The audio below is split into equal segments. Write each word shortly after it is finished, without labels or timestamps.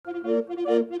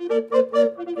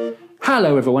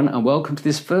Hello everyone and welcome to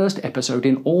this first episode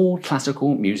in All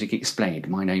Classical Music Explained.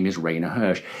 My name is Rainer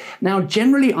Hersch. Now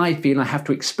generally I feel I have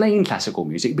to explain classical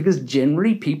music because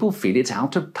generally people feel it's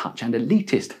out of touch and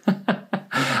elitist.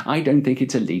 I don't think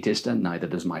it's elitist and neither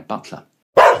does my butler.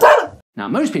 Now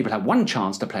most people have one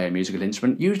chance to play a musical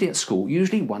instrument, usually at school,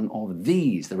 usually one of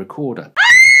these, the recorder.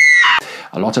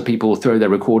 A lot of people throw their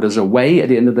recorders away at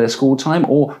the end of their school time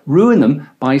or ruin them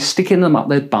by sticking them up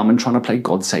their bum and trying to play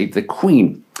God Save the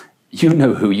Queen. You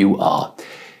know who you are.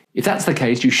 If that's the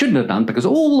case, you shouldn't have done, because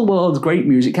all the world's great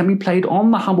music can be played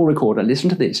on the humble recorder. Listen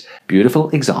to this beautiful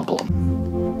example.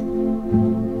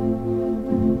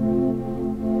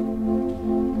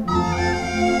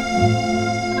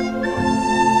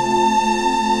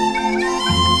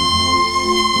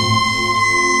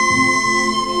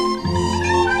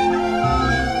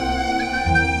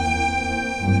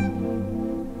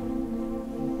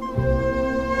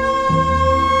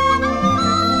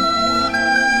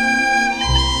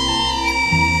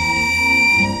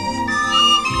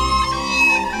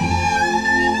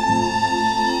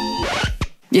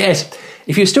 Yes,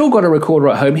 if you've still got a recorder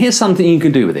at home, here's something you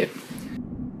can do with it.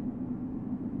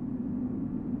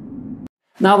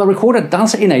 Now, the recorder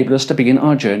does enable us to begin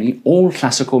our journey, All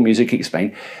Classical Music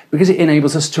Explained, because it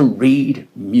enables us to read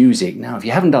music. Now, if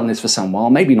you haven't done this for some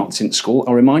while, maybe not since school,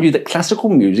 I'll remind you that classical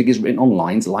music is written on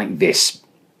lines like this.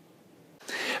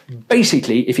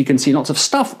 Basically, if you can see lots of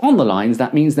stuff on the lines,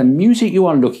 that means the music you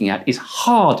are looking at is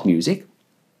hard music.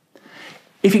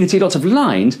 If you can see lots of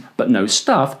lines, but no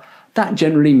stuff, that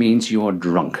generally means you're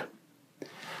drunk.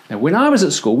 Now, when I was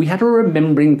at school, we had a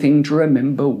remembering thing to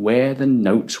remember where the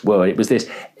notes were. It was this: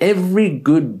 every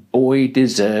good boy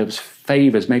deserves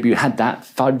favours. Maybe you had that: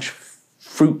 fudge,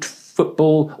 fruit,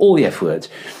 football, all the F words.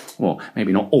 Well,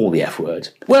 maybe not all the F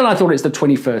words. Well, I thought it's the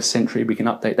 21st century. We can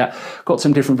update that. Got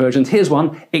some different versions. Here's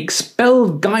one: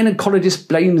 expelled gynecologist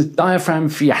blames diaphragm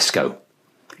fiasco.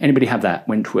 Anybody have that?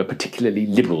 Went to a particularly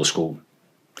liberal school.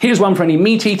 Here's one for any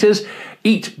meat eaters: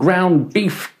 eat ground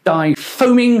beef, die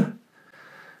foaming.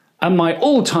 And my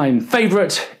all-time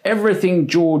favourite: everything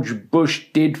George Bush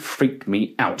did freaked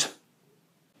me out.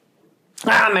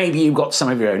 Maybe you've got some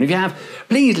of your own. If you have,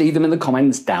 please leave them in the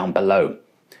comments down below.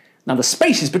 Now, the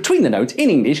spaces between the notes in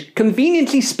English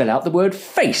conveniently spell out the word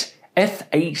face,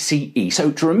 F-A-C-E. So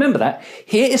to remember that,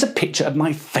 here is a picture of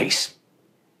my face.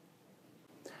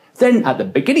 Then, at the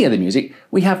beginning of the music,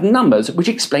 we have numbers which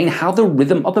explain how the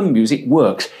rhythm of the music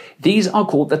works. These are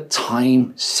called the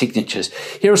time signatures.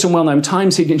 Here are some well-known time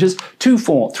signatures: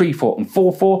 2/4, 3/4 and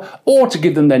 4/4, or to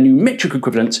give them their numeric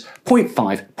equivalents,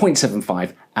 0.5,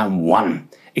 0.75 and 1.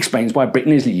 Explains why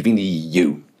Britain is leaving the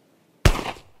EU.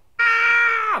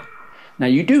 Now,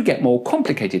 you do get more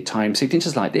complicated time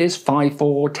signatures like this: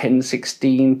 5/4,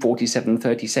 10/16, 47,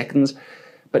 30 seconds.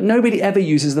 But nobody ever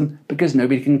uses them because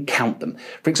nobody can count them.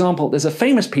 For example, there's a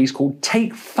famous piece called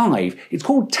Take 5. It's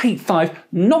called Take 5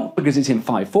 not because it's in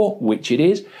 5/4, which it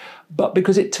is, but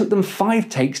because it took them 5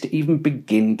 takes to even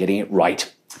begin getting it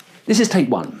right. This is take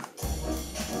 1.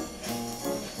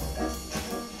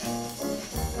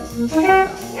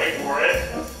 Wait for it.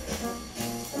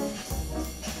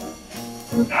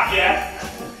 Not yet.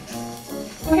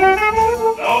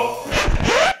 No.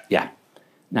 Yeah.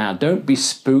 Now, don't be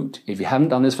spooked if you haven't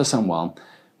done this for some while.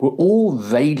 We're all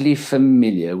vaguely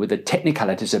familiar with the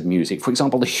technicalities of music. For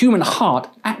example, the human heart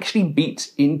actually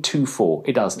beats in 2/4.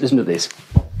 It does. Listen to this.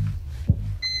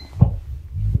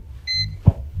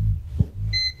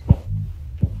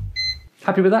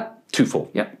 Happy with that? 2/4,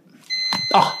 yep.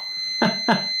 Oh!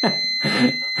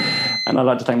 And I'd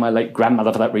like to thank my late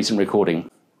grandmother for that recent recording.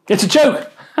 It's a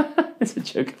joke! It's a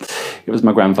joke. It was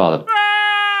my grandfather.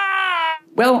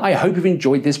 Well, I hope you've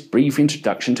enjoyed this brief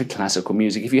introduction to classical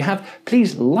music. If you have,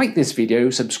 please like this video,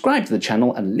 subscribe to the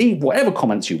channel and leave whatever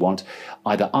comments you want.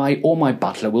 Either I or my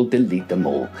butler will delete them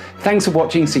all. Thanks for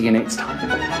watching. See you next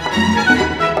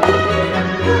time.